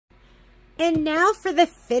And now for the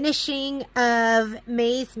finishing of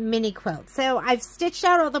May's mini quilt. So I've stitched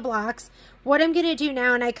out all the blocks. What I'm going to do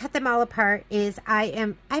now, and I cut them all apart, is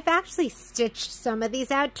I've actually stitched some of these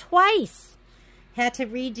out twice. Had to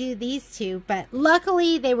redo these two, but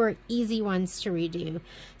luckily they were easy ones to redo.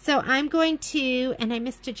 So I'm going to, and I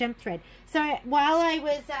missed a jump thread. So while I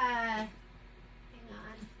was, hang on,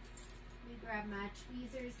 let me grab my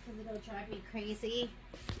tweezers because it'll drive me crazy.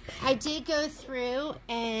 I did go through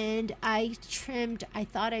and I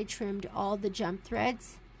thought I trimmed all the jump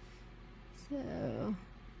threads.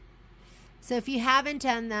 So if you haven't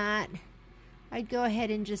done that, I'd go ahead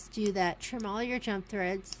and just do that. Trim all your jump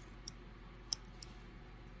threads.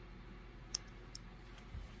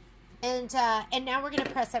 And now we're going to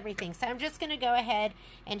press everything. So I'm just going to go ahead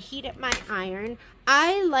and heat up my iron.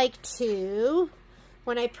 I like to,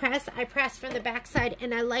 when I press from the back side,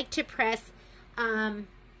 and I like to press,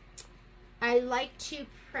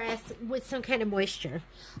 with some kind of moisture.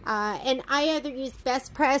 And I either use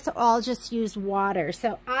Best Press or I'll just use water.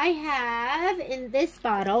 So I have in this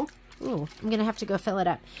bottle, ooh, I'm going to have to go fill it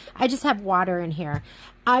up. I just have water in here.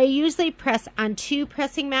 I usually press on 2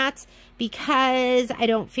 pressing mats because I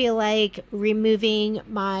don't feel like removing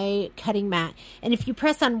my cutting mat. And if you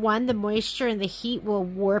press on one, the moisture and the heat will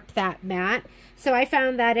warp that mat. So I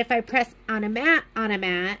found that if I press on a mat,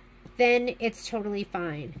 then it's totally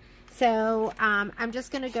fine. So I'm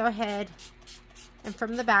just going to go ahead and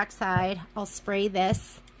from the back side, I'll spray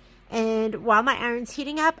this. And while my iron's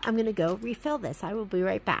heating up, I'm going to go refill this. I will be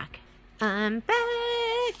right back. I'm back.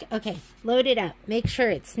 Okay, load it up. Make sure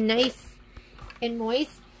it's nice and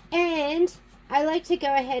moist. And I like to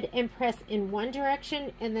go ahead and press in one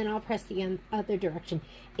direction and then I'll press the other direction.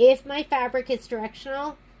 If my fabric is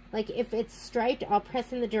directional, like if it's striped, I'll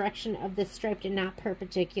press in the direction of the striped and not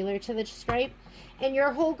perpendicular to the stripe. And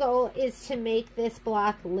your whole goal is to make this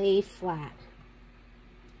block lay flat.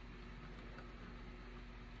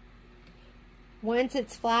 Once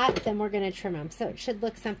it's flat, then we're going to trim them. So it should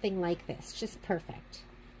look something like this, just perfect.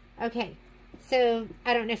 Okay, so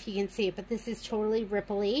I don't know if you can see it, but this is totally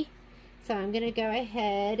ripply. So I'm going to go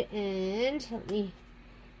ahead and let me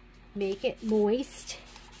make it moist.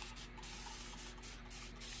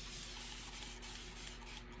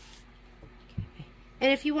 Okay.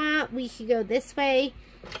 And if you want, we could go this way,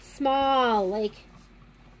 small, like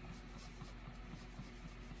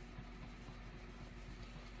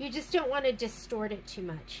you just don't want to distort it too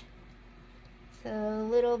much. So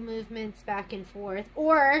little movements back and forth.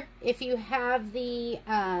 Or if you have the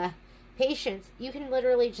patience, you can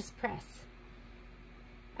literally just press.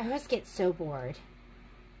 I always get so bored.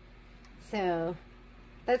 So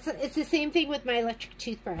it's the same thing with my electric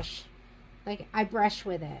toothbrush. Like I brush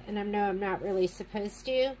with it and I know I'm not really supposed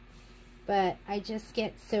to, but I just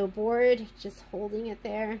get so bored just holding it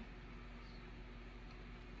there.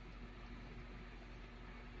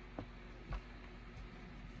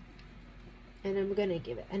 And I'm going to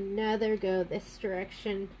give it another go this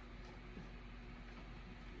direction.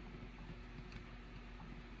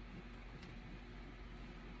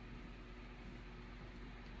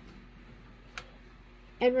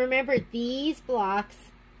 And remember these blocks,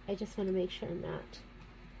 I just want to make sure I'm not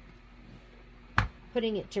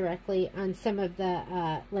putting it directly on some of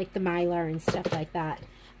the, like the Mylar and stuff like that.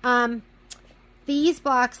 These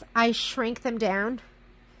blocks, I shrink them down.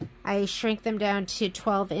 I shrink them down to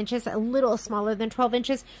 12 inches, a little smaller than 12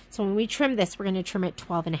 inches. So when we trim this, we're going to trim it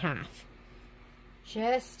 12.5.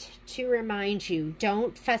 Just to remind you,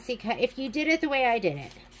 don't fussy cut. If you did it the way I did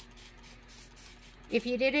it, if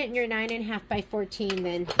you did it in your 9.5 by 14,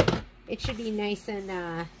 then it should be nice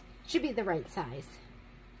and should be the right size.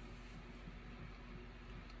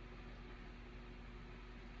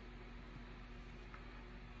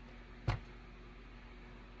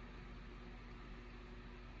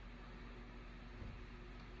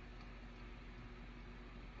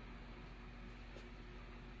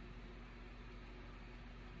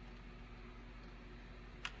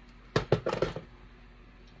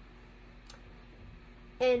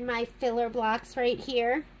 And my filler blocks right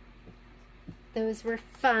here. Those were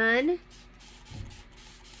fun.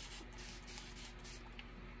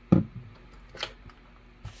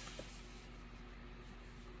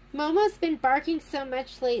 Momo's been barking so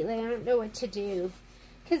much lately, I don't know what to do.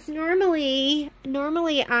 Because normally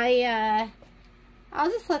I'll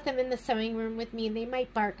just let them in the sewing room with me and they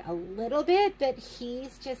might bark a little bit, but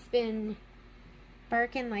he's just been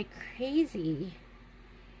barking like crazy.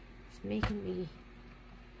 It's making me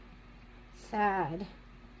sad.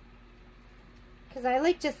 Because I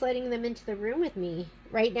like just letting them into the room with me.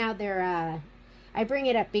 Right now they're, I bring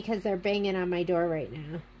it up because they're banging on my door right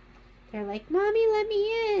now. They're like, Mommy, let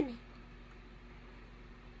me in.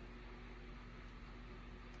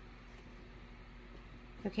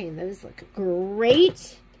 Okay, those look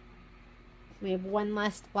great. We have one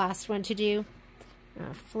last one to do.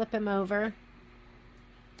 Flip them over.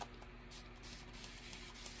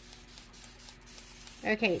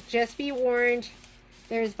 Okay, just be warned.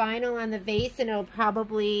 There's vinyl on the vase and it'll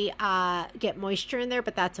probably get moisture in there,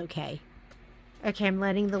 but that's okay. Okay, I'm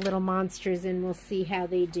letting the little monsters in. We'll see how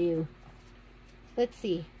they do. Let's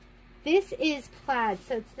see. This is plaid,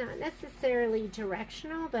 so it's not necessarily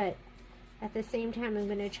directional, but at the same time, I'm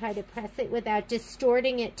going to try to press it without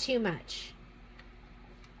distorting it too much.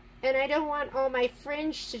 And I don't want all my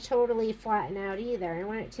fringe to totally flatten out either. I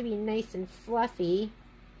want it to be nice and fluffy.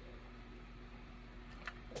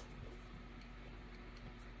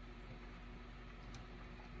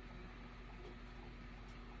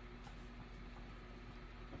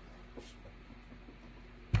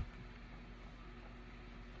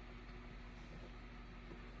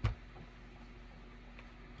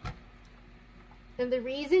 And the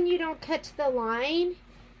reason you don't cut to the line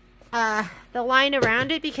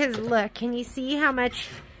around it, because look, can you see how much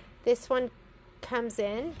this one comes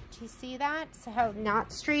in? Do you see that? So how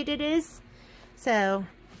not straight it is? So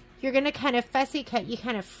you're going to kind of fussy cut. You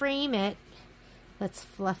kind of frame it. Let's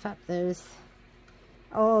fluff up those.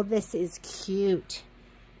 Oh, this is cute.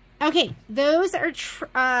 Okay, those are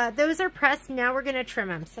pressed. Now we're going to trim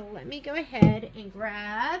them. So let me go ahead and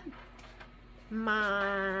grab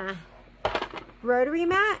my rotary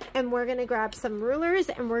mat, and we're going to grab some rulers,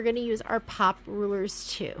 and we're going to use our pop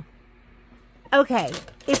rulers too. Okay,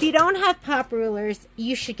 if you don't have pop rulers,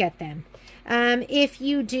 you should get them. If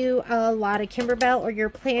you do a lot of Kimberbell, or you're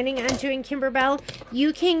planning on doing Kimberbell,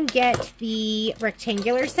 you can get the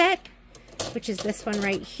rectangular set, which is this one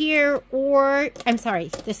right here, or, I'm sorry,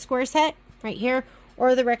 the square set right here,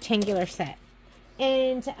 or the rectangular set.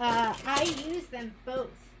 And I use them both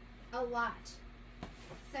a lot.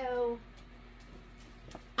 So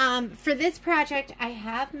for this project, I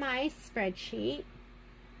have my spreadsheet.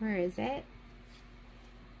 Where is it?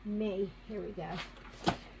 May. Here we go.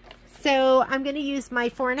 So I'm going to use my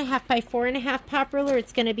 4.5 by 4.5 pop ruler.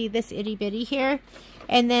 It's going to be this itty bitty here.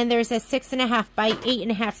 And then there's a 6.5 by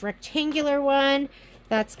 8.5 rectangular one.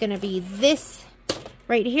 That's going to be this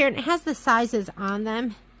right here. And it has the sizes on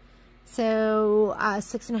them. So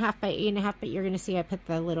 6.5 by 8.5, but you're going to see I put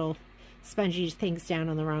the little spongy things down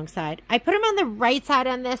on the wrong side. I put them on the right side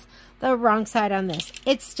on this, the wrong side on this.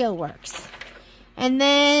 It still works. And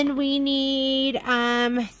then we need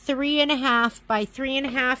 3.5 by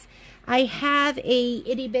 3.5. I have a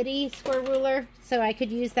itty bitty square ruler, so I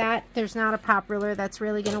could use that. There's not a pop ruler that's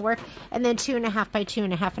really going to work. And then 2.5 by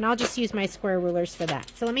 2.5, and I'll just use my square rulers for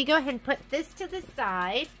that. So let me go ahead and put this to the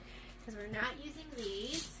side, because we're not using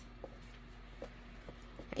these.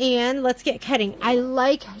 And let's get cutting. I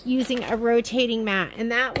like using a rotating mat, and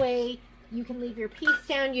that way you can leave your piece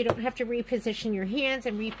down. You don't have to reposition your hands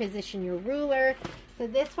and reposition your ruler. So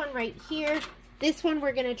this one right here, this one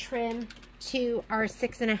we're going to trim to our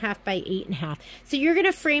 6.5 by 8.5. So you're going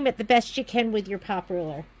to frame it the best you can with your pop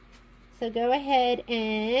ruler. So go ahead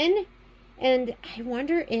and I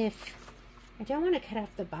wonder if, I don't want to cut off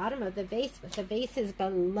the bottom of the vase, but the vase is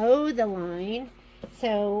below the line.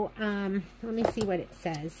 So let me see what it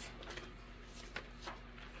says.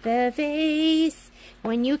 The vase,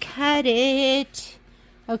 when you cut it,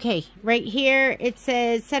 okay, right here it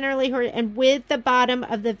says centerly and with the bottom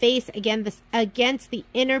of the vase against the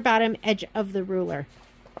inner bottom edge of the ruler.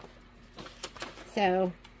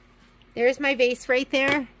 So there's my vase right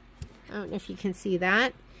there. I don't know if you can see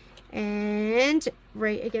that. And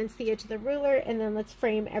right against the edge of the ruler, and then let's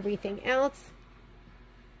frame everything else.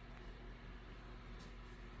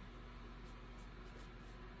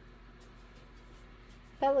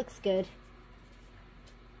 That looks good.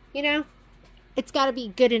 You know, it's got to be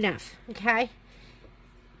good enough, okay?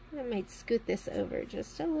 I might scoot this over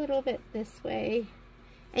just a little bit this way.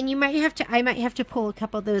 And you might have to, I might have to pull a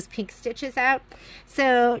couple of those pink stitches out.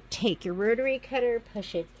 So take your rotary cutter,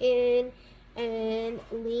 push it in, and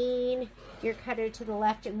lean your cutter to the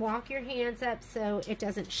left and walk your hands up so it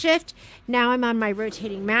doesn't shift. Now I'm on my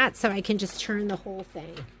rotating mat, so I can just turn the whole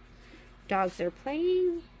thing. Dogs are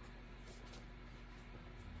playing.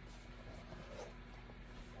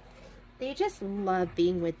 They just love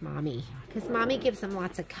being with mommy because mommy gives them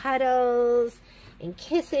lots of cuddles and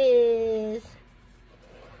kisses.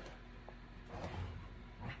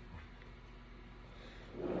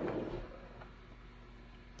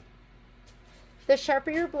 The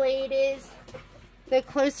sharper your blade is, the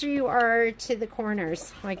closer you are to the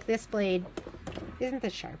corners. Like this blade isn't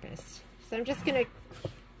the sharpest. So I'm just going to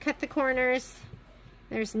cut the corners.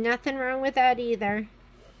 There's nothing wrong with that either.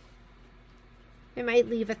 I might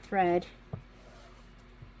leave a thread.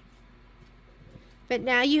 But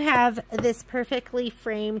now you have this perfectly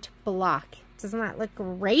framed block. Doesn't that look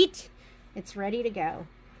great? It's ready to go.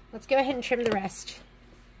 Let's go ahead and trim the rest.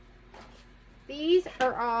 These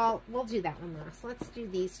are all, we'll do that one last. Let's do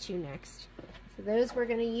these two next. So those we're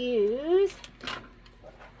going to use.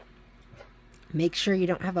 Make sure you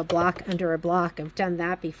don't have a block under a block. I've done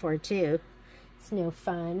that before too. It's no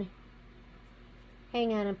fun.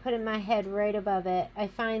 Hang on, I'm putting my head right above it. I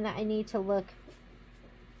find that I need to look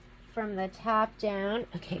from the top down.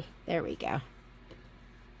 Okay, there we go.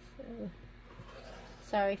 So,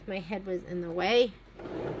 sorry if my head was in the way.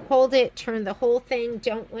 Hold it, turn the whole thing.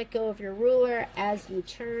 Don't let go of your ruler as you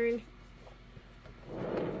turn.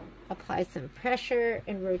 Apply some pressure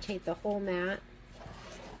and rotate the whole mat.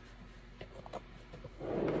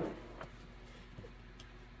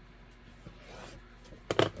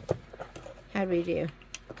 How do we do?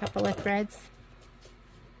 A couple of threads.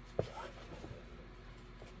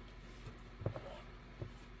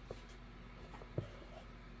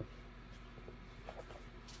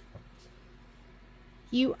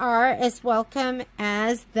 You are as welcome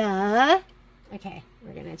as the... Okay,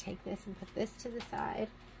 we're going to take this and put this to the side.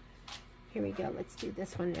 Here we go. Let's do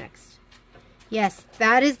this one next. Yes,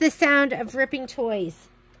 that is the sound of ripping toys.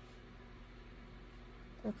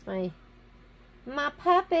 That's my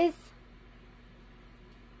puppies.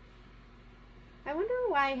 I wonder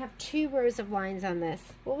why I have 2 rows of lines on this.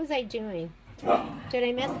 What was I doing? Did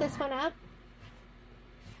I mess this one up?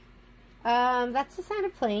 That's the sound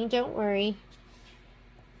of playing. Don't worry.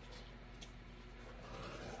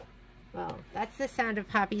 Well, that's the sound of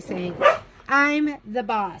Poppy saying, I'm the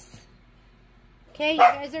boss. Okay, you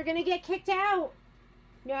guys are going to get kicked out.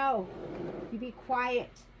 No, you be quiet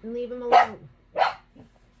and leave him alone. All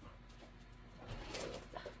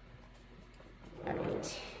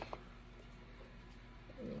right.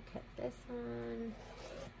 Let me cut this one.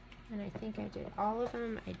 And I think I did all of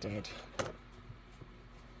them. I did.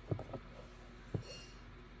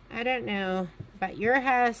 I don't know about your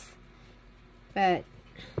house, but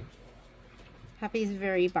Poppy's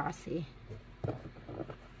very bossy.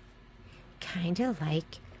 Kind of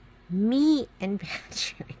like me and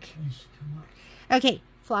Patrick. Okay,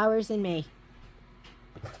 flowers in May.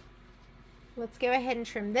 Let's go ahead and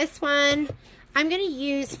trim this one. I'm going to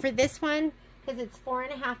use for this one, because it's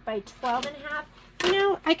 4.5 by 12.5. You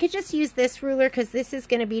know, I could just use this ruler because this is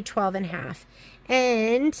going to be 12.5.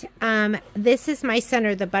 And this is my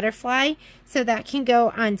center, the butterfly. So that can go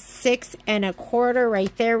on 6.25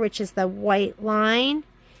 right there, which is the white line.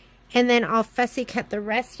 And then I'll fussy cut the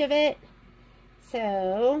rest of it.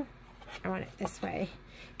 So I want it this way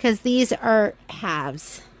because these are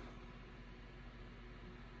halves.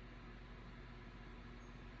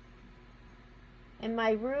 And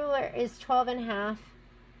my ruler is 12.5.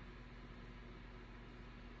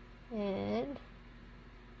 And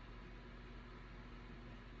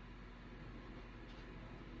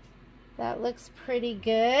that looks pretty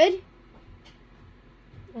good.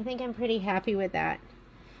 I think I'm pretty happy with that.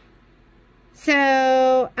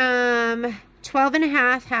 So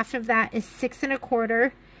 12.5, half of that is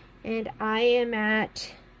 6.25, and I am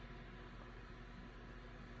at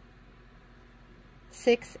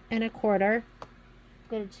 6.25.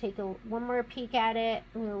 I'm going to take one more peek at it.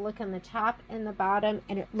 I'm going to look on the top and the bottom,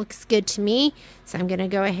 and it looks good to me. So I'm going to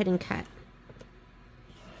go ahead and cut.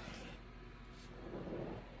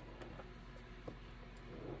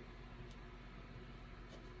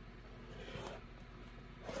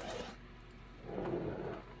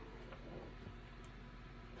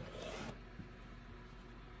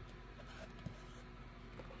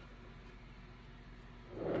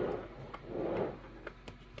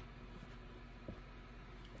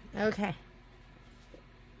 Okay.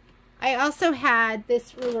 I also had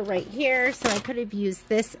this ruler right here, so I could have used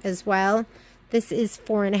this as well. This is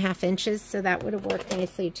 4.5 inches, so that would have worked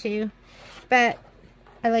nicely too. But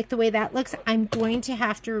I like the way that looks. I'm going to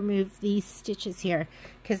have to remove these stitches here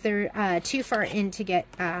because they're too far in to get,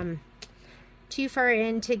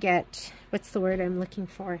 what's the word I'm looking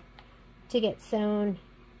for? To get sewn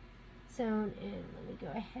in. Let me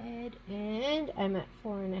go ahead, and I'm at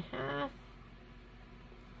 4.5.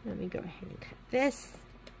 Let me go ahead and cut this.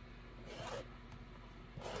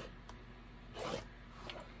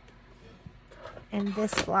 And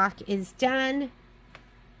this block is done.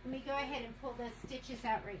 Let me go ahead and pull the stitches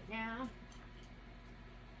out right now.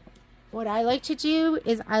 What I like to do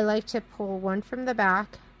is I like to pull one from the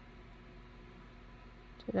back.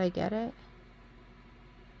 Did I get it?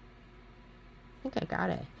 I think I got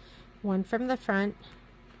it. One from the front.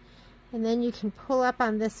 And then you can pull up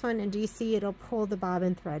on this one, and do you see it'll pull the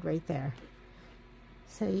bobbin thread right there.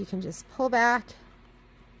 So you can just pull back,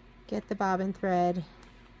 get the bobbin thread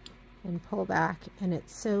and pull back, and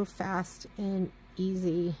it's so fast and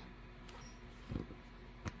easy.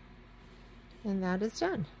 And that is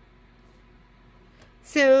done.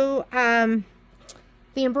 So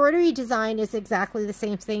the embroidery design is exactly the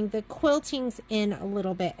same thing. The quilting's in a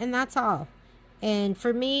little bit, and that's all. And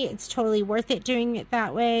for me, it's totally worth it doing it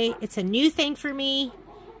that way. It's a new thing for me.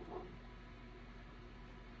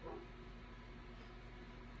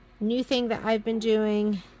 New thing that I've been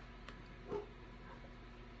doing.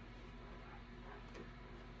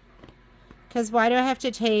 Because why do I have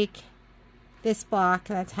to take this block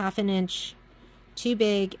that's 1/2 inch too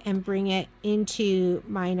big and bring it into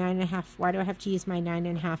my 9.5? Why do I have to use my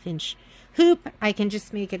 9.5 inch hoop? I can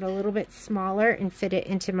just make it a little bit smaller and fit it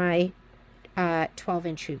into my 12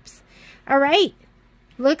 inch hoops. All right,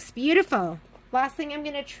 looks beautiful. Last thing I'm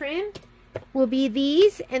going to trim will be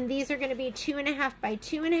these, and these are going to be 2.5 by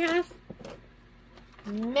 2.5.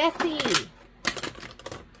 Messy.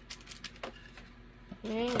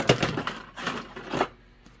 Yeah.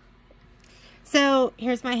 So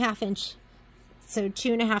here's my 1/2 inch. So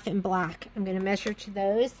 2.5 in black. I'm going to measure to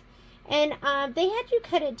those. And they had you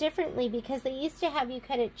cut it differently because they used to have you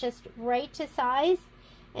cut it just right to size.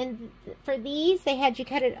 And for these, they had you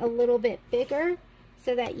cut it a little bit bigger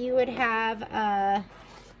so that you would have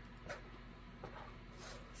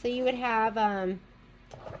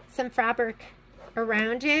some fabric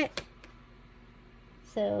around it.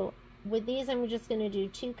 So with these, I'm just going to do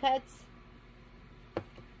 2 cuts.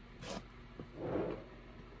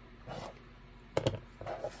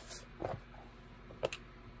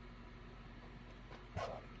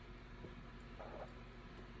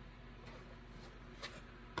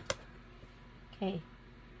 Okay,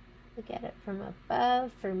 look at it from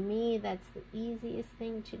above. For me, that's the easiest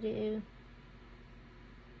thing to do.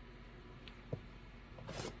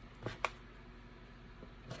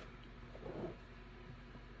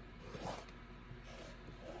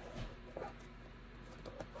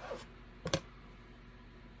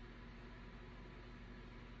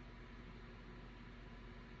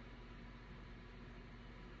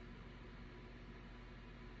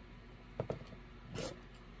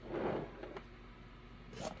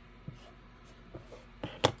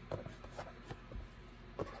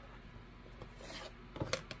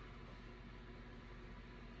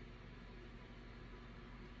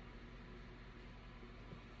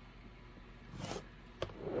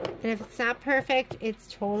 And if it's not perfect, it's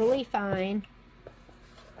totally fine.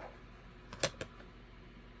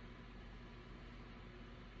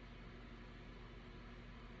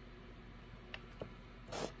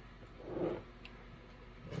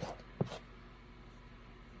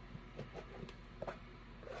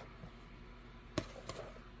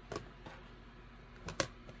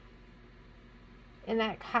 And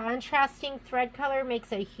that contrasting thread color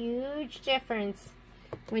makes a huge difference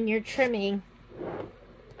when you're trimming.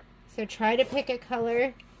 So try to pick a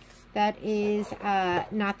color that is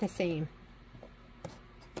not the same.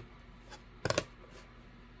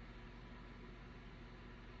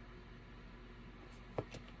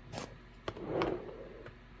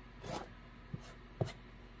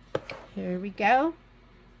 Here we go.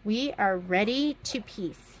 We are ready to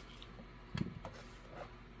piece.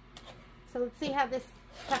 So let's see how this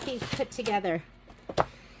puppy's put together.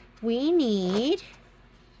 We need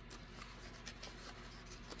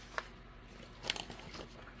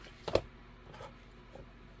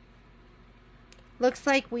looks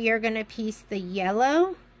like we are going to piece the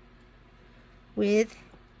yellow with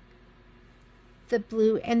the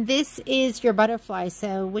blue. And this is your butterfly,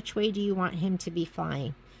 so which way do you want him to be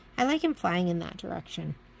flying? I like him flying in that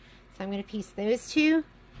direction. So I'm going to piece those two.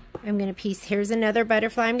 I'm going to piece, here's another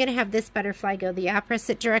butterfly. I'm going to have this butterfly go the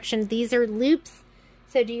opposite direction. These are loops.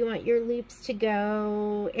 So do you want your loops to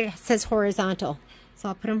go, it says horizontal. So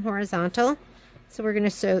I'll put them horizontal. So we're going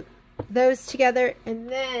to sew those together, and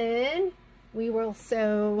then we will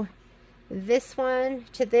sew this one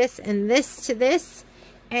to this and this to this,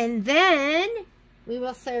 and then we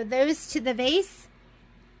will sew those to the vase,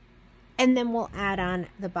 and then we'll add on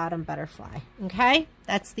the bottom butterfly. Okay,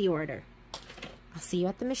 that's the order. I'll see you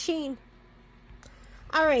at the machine.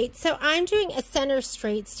 All right, so I'm doing a center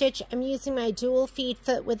straight stitch. I'm using my dual feed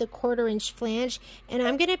foot with a 1/4 inch flange, and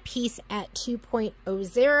I'm gonna piece at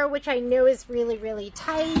 2.00, which I know is really, really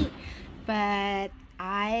tight, but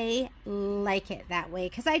I like it that way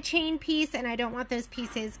because I chain piece and I don't want those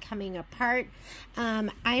pieces coming apart. I'm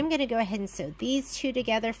going to go ahead and sew these two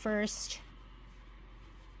together first.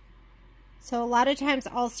 So a lot of times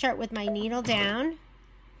I'll start with my needle down.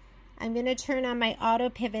 I'm going to turn on my auto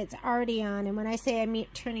pivot. It's already on, and when I say I'm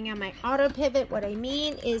turning on my auto pivot, what I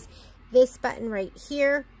mean is this button right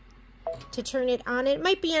here to turn it on. It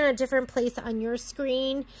might be in a different place on your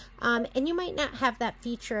screen, and you might not have that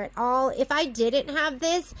feature at all. If I didn't have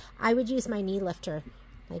this, I would use my knee lifter,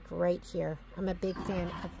 like right here. I'm a big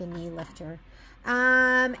fan of the knee lifter.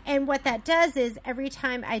 And what that does is every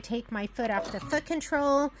time I take my foot off the foot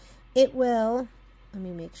control, it will, let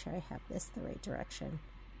me make sure I have this the right direction.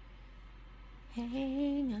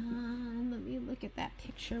 Hang on, let me look at that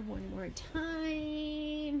picture one more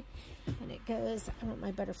time. And it goes, I want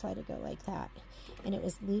my butterfly to go like that. And it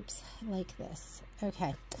was loops like this.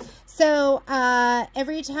 Okay, so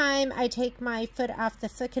every time I take my foot off the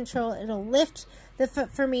foot control, it'll lift the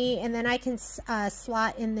foot for me, and then I can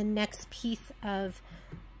slot in the next piece of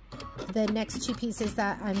the next two pieces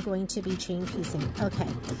that I'm going to be chain piecing. Okay,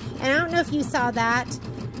 and I don't know if you saw that.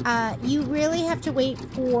 You really have to wait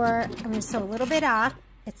for, I'm going to sew a little bit off.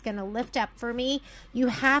 It's going to lift up for me. You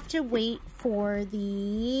have to wait for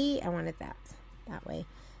the, I wanted that way.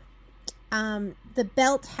 The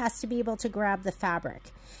belt has to be able to grab the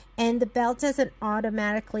fabric, and the belt doesn't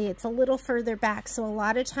automatically, it's a little further back, so a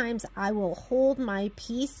lot of times I will hold my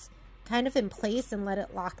piece kind of in place and let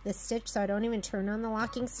it lock this stitch, so I don't even turn on the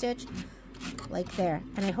locking stitch, like there,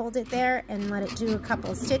 and I hold it there and let it do a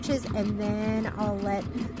couple of stitches, and then I'll let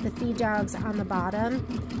the feed dogs on the bottom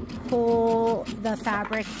pull the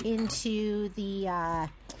fabric into the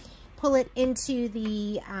pull it into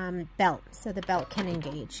the belt so the belt can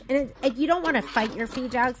engage. And you don't want to fight your feed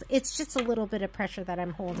dogs. It's just a little bit of pressure that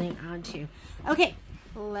I'm holding onto. Okay,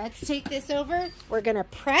 let's take this over. We're going to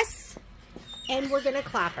press and we're going to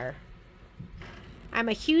clapper. I'm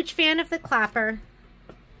a huge fan of the clapper.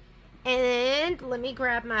 And let me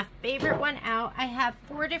grab my favorite one out. I have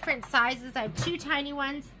 4 different sizes. I have 2 tiny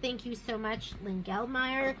ones. Thank you so much, Lynn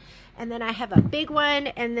Geldmeyer. And then I have a big one.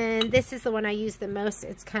 And then this is the one I use the most.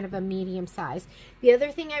 It's kind of a medium size. The other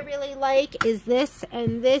thing I really like is this.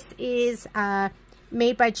 And this is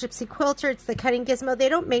made by Gypsy Quilter. It's the cutting gizmo. They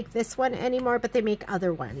don't make this one anymore, but they make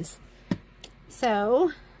other ones.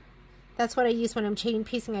 So that's what I use when I'm chain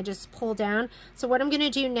piecing. I just pull down. So what I'm going to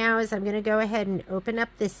do now is I'm going to go ahead and open up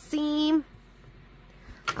this seam.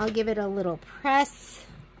 I'll give it a little press.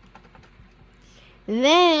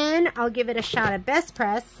 Then I'll give it a shot of best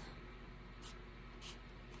press.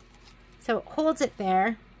 So it holds it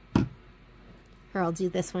there. Or I'll do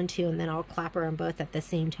this one too, and then I'll clapper them both at the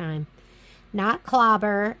same time. Not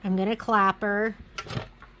clobber. I'm going to clapper.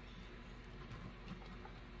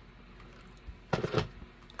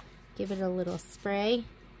 Give it a little spray.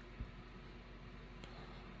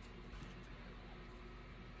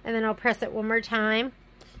 And then I'll press it one more time.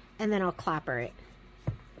 And then I'll clapper it.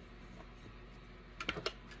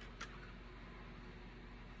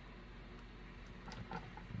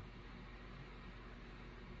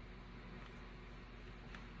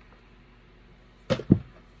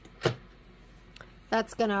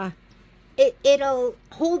 That's gonna, it'll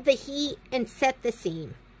hold the heat and set the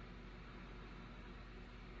seam.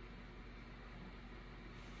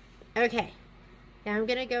 Okay, now I'm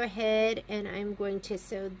going to go ahead and I'm going to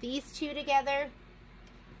sew these 2 together.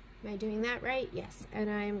 Am I doing that right? Yes. And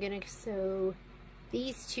I'm going to sew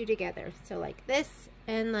these 2 together. So like this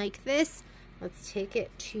and like this. Let's take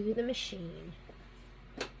it to the machine.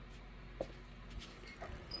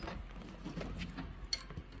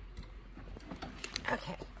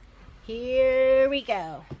 Okay, here we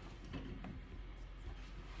go.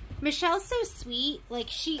 Michelle's so sweet. Like,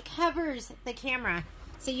 she covers the camera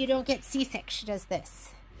so you don't get seasick. She does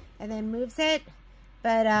this and then moves it,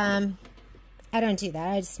 but I don't do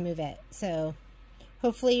that. I just move it. So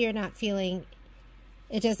hopefully you're not feeling,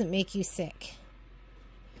 it doesn't make you sick.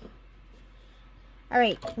 All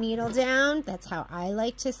right, needle down. That's how I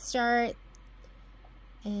like to start.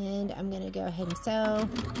 And I'm going to go ahead and sew,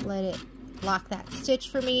 let it lock that stitch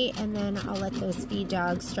for me, and then I'll let those feed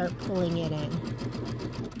dogs start pulling it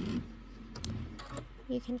in.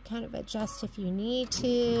 You can kind of adjust if you need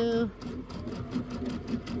to.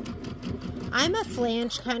 I'm a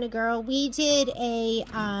flange kind of girl. We did a,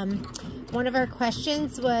 one of our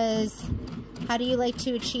questions was, how do you like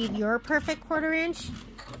to achieve your perfect 1/4 inch?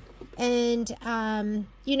 And,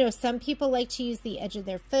 you know, some people like to use the edge of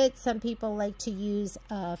their foot. Some people like to use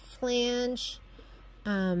a flange.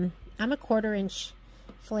 I'm a 1/4 inch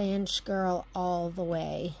flange girl all the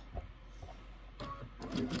way.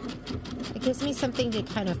 It gives me something to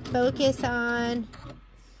kind of focus on.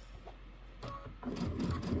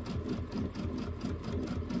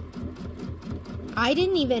 I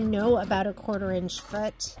didn't even know about a 1/4 inch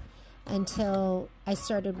foot until I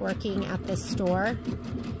started working at the store.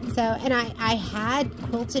 So, and I had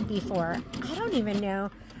quilted before. I don't even know.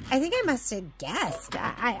 I think I must have guessed.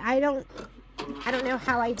 I don't, I don't know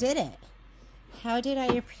how I did it. How did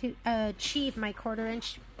I achieve my 1/4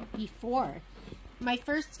 inch before? My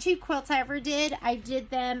first 2 quilts I ever did, I did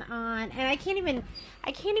them on, and I can't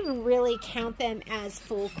even really count them as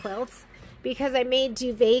full quilts because I made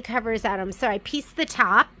duvet covers out of them. So I pieced the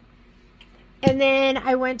top, and then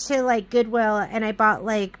I went to like Goodwill and I bought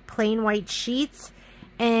like plain white sheets,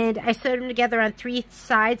 and I sewed them together on 3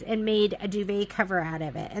 sides and made a duvet cover out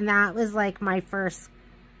of it. And that was like my first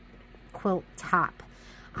quilt top.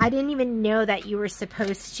 I didn't even know that you were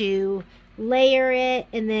supposed to layer it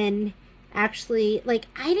and then actually, like,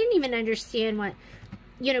 I didn't even understand what,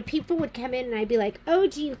 you know, people would come in and I'd be like, oh,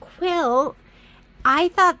 do you quilt? I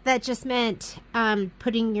thought that just meant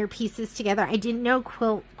putting your pieces together. I didn't know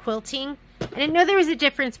quilting. I didn't know there was a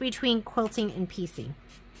difference between quilting and piecing.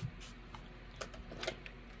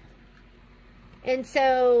 And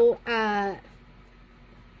so I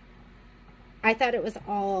thought it was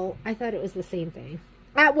the same thing.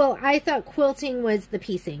 Well, I thought quilting was the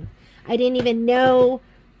piecing. I didn't even know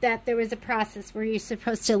that there was a process where you're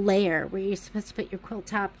supposed to layer, where you're supposed to put your quilt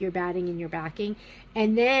top, your batting, and your backing,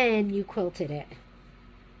 and then you quilted it.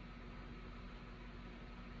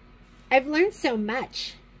 I've learned so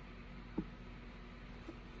much.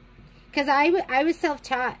 Because I was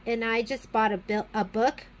self-taught, and I just bought a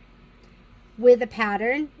book with a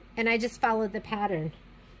pattern, and I just followed the pattern.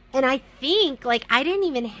 And I think, like, I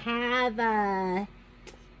didn't have a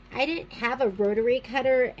rotary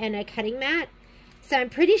cutter and a cutting mat. So I'm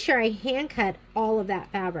pretty sure I hand cut all of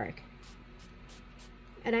that fabric.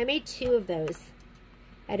 And I made 2 of those.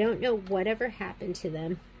 I don't know whatever happened to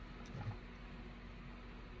them.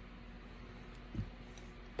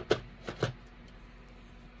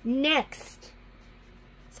 Next.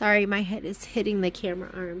 Sorry, my head is hitting the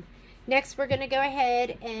camera arm. Next, we're going to go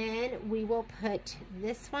ahead and we will put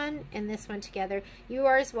this one and this one together. You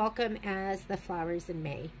are as welcome as the flowers in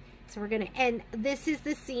May. So we're going to, and this is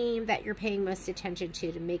the seam that you're paying most attention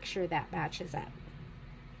to make sure that matches up.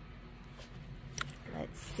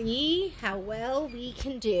 Let's see how well we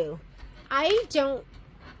can do. I don't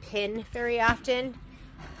pin very often,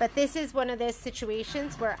 but this is one of those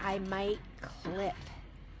situations where I might clip.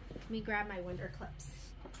 Let me grab my Wonder Clips.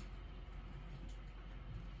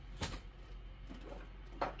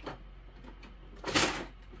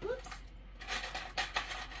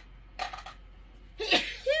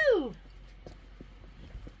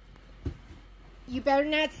 You better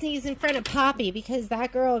not sneeze in front of Poppy because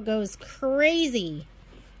that girl goes crazy.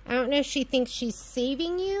 I don't know if she thinks she's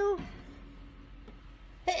saving you,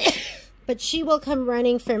 but she will come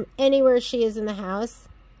running from anywhere she is in the house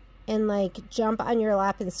and like jump on your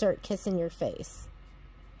lap and start kissing your face.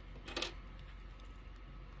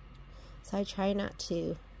 So I try not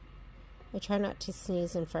to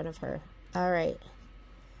sneeze in front of her. All right.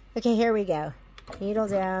 Okay, here we go. Needle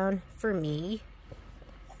down for me.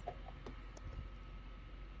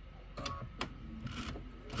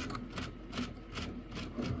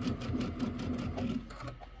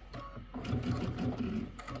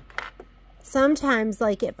 Sometimes,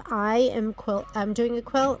 like if I'm doing a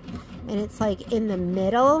quilt and it's like in the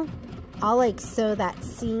middle, I'll like sew that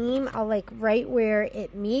seam. I'll like right where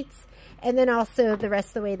it meets, and then I'll sew the rest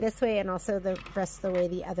of the way this way and also the rest of the way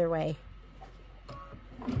the other way.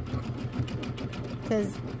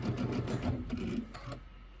 Because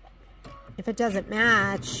if it doesn't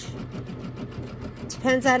match,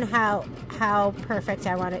 depends on how perfect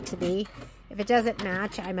I want it to be. If it doesn't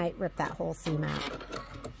match, I might rip that whole seam out.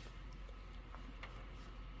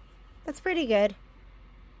 That's pretty good.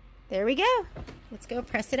 There we go. Let's go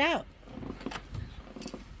press it out.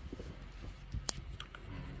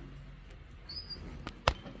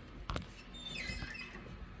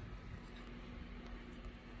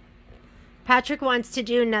 Patrick wants to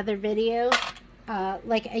do another video,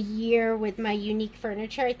 like a year with my unique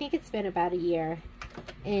furniture. I think it's been about a year.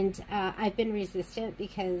 And I've been resistant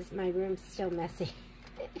because my room's still messy.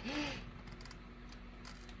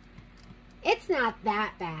 It's not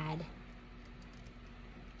that bad.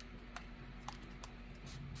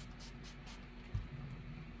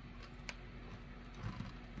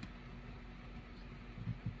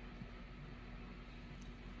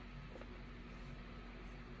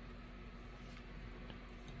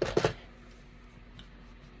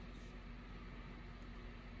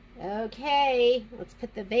 Okay, let's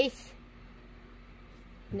put the base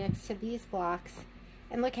next to these blocks.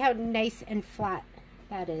 And look how nice and flat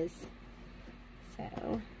that is.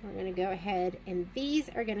 So we're going to go ahead and these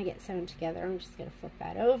are going to get sewn together. I'm just going to flip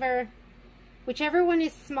that over. Whichever one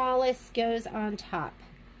is smallest goes on top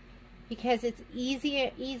because it's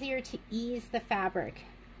easier to ease the fabric.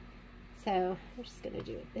 So I'm just going to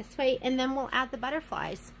do it this way, and then we'll add the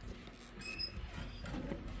butterflies.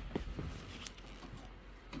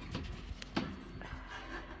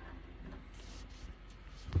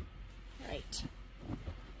 Right.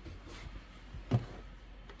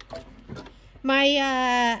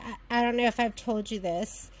 I don't know if I've told you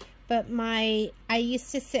this, but I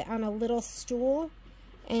used to sit on a little stool,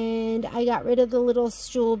 and I got rid of the little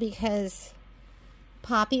stool because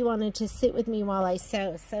Poppy wanted to sit with me while I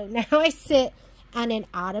sew. So now I sit on an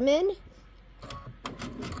ottoman.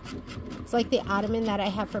 It's like the ottoman that I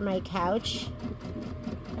have for my couch.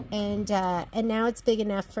 And now it's big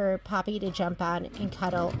enough for Poppy to jump on and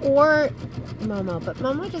cuddle, or Momo. But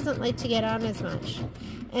Momo doesn't like to get on as much.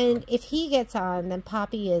 And if he gets on, then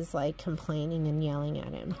Poppy is like complaining and yelling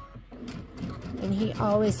at him. And he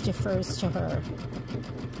always defers to her.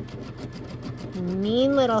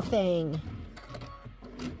 Mean little thing.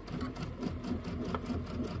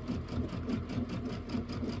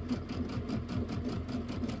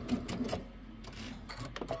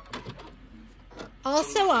 I'll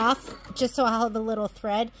sew off just so I'll have a little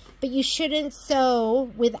thread, but you shouldn't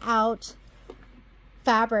sew without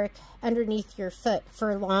fabric underneath your foot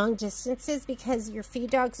for long distances, because your feed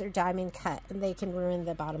dogs are diamond cut and they can ruin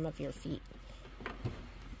the bottom of your feet.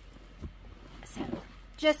 So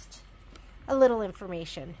just a little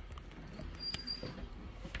information.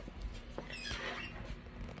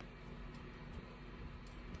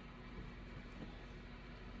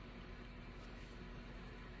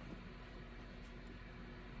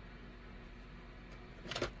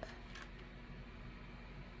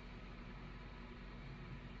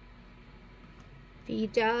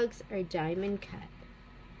 Feed dogs are diamond cut.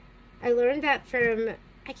 I learned that from,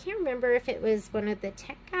 I can't remember if it was one of the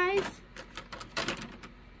tech guys.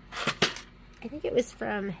 I think it was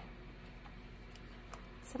from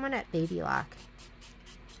someone at Baby Lock.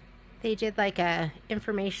 They did like a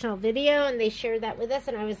informational video and they shared that with us,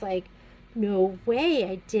 and I was like, no way,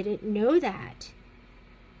 I didn't know that.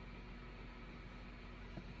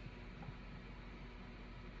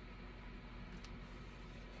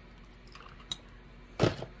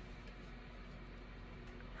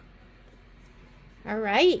 All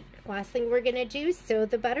right, last thing we're going to do is sew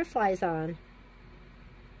the butterflies on.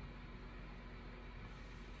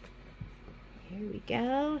 Here we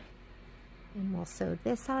go. And we'll sew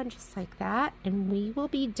this on just like that, and we will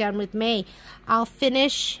be done with May. I'll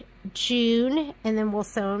finish June, and then we'll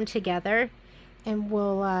sew them together, and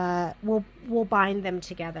we'll bind them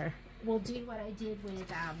together. We'll do what I did with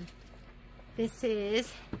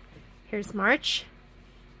here's March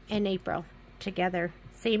and April together,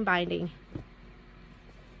 same binding.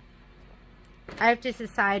 I have to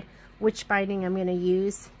decide which binding I'm going to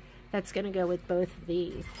use that's going to go with both of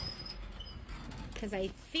these, because I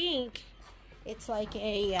think it's like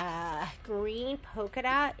a green polka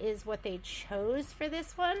dot is what they chose for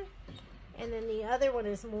this one, and then the other one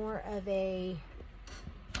is more of a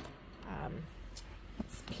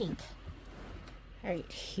it's pink. All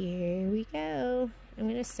right, here we go. I'm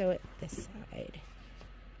going to sew it this side.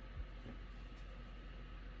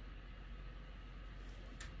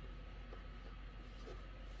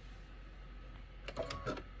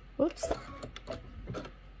 Oops.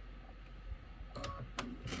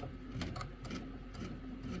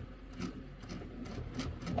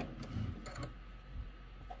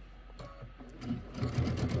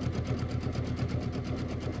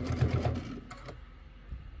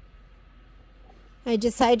 I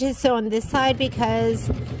decided to sew on this side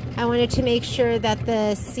because I wanted to make sure that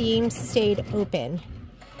the seams stayed open.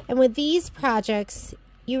 And with these projects,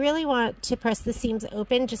 you really want to press the seams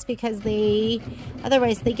open, just because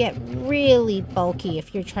otherwise they get really bulky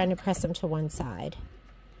if you're trying to press them to one side.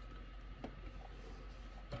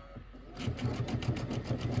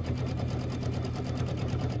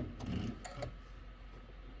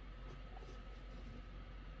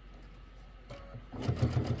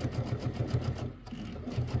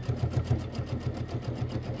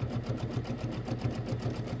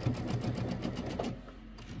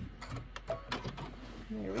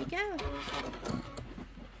 There we go.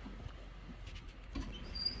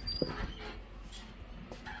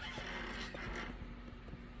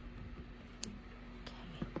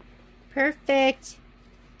 Perfect.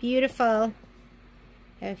 Beautiful.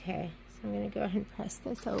 Okay, so I'm going to go ahead and press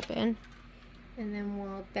this open, and then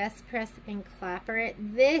we'll best press and clapper it.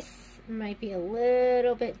 This might be a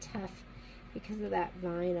little bit tough because of that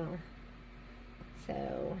vinyl.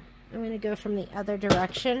 So I'm going to go from the other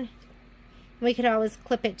direction. We could always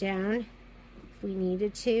clip it down if we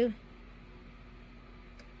needed to.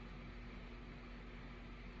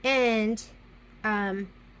 And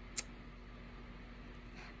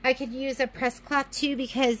I could use a press cloth too,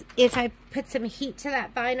 because if I put some heat to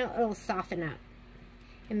that vinyl, it'll soften up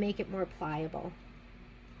and make it more pliable.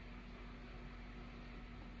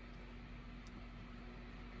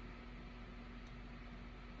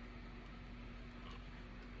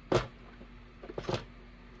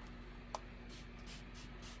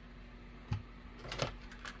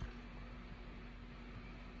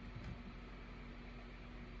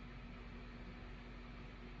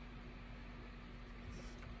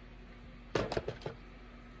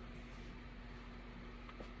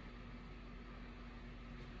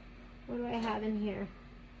 What do I have in here?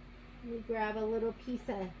 Let me grab a little piece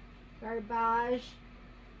of garbage.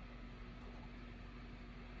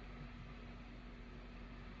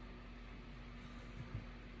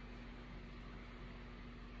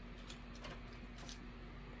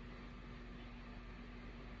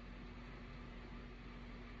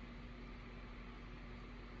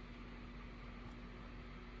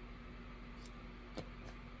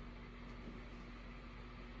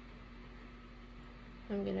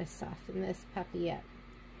 I'm going to soften this puppy up.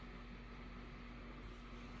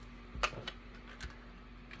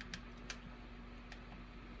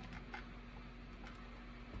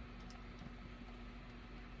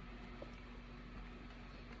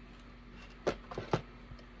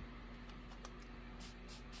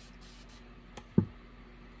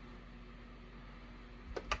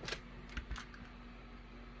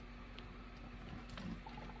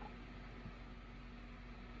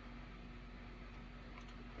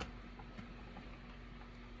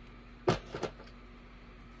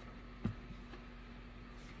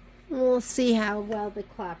 We'll see how well the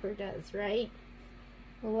clapper does, right?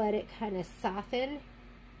 We'll let it kind of soften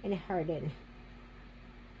and harden.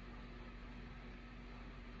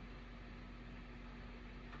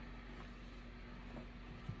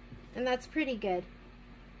 And that's pretty good.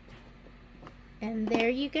 And there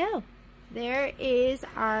you go. There is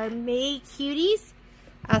our May Cuties.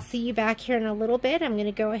 I'll see you back here in a little bit. I'm going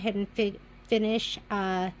to go ahead and finish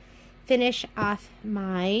off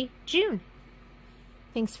my June.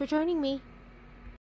 Thanks for joining me.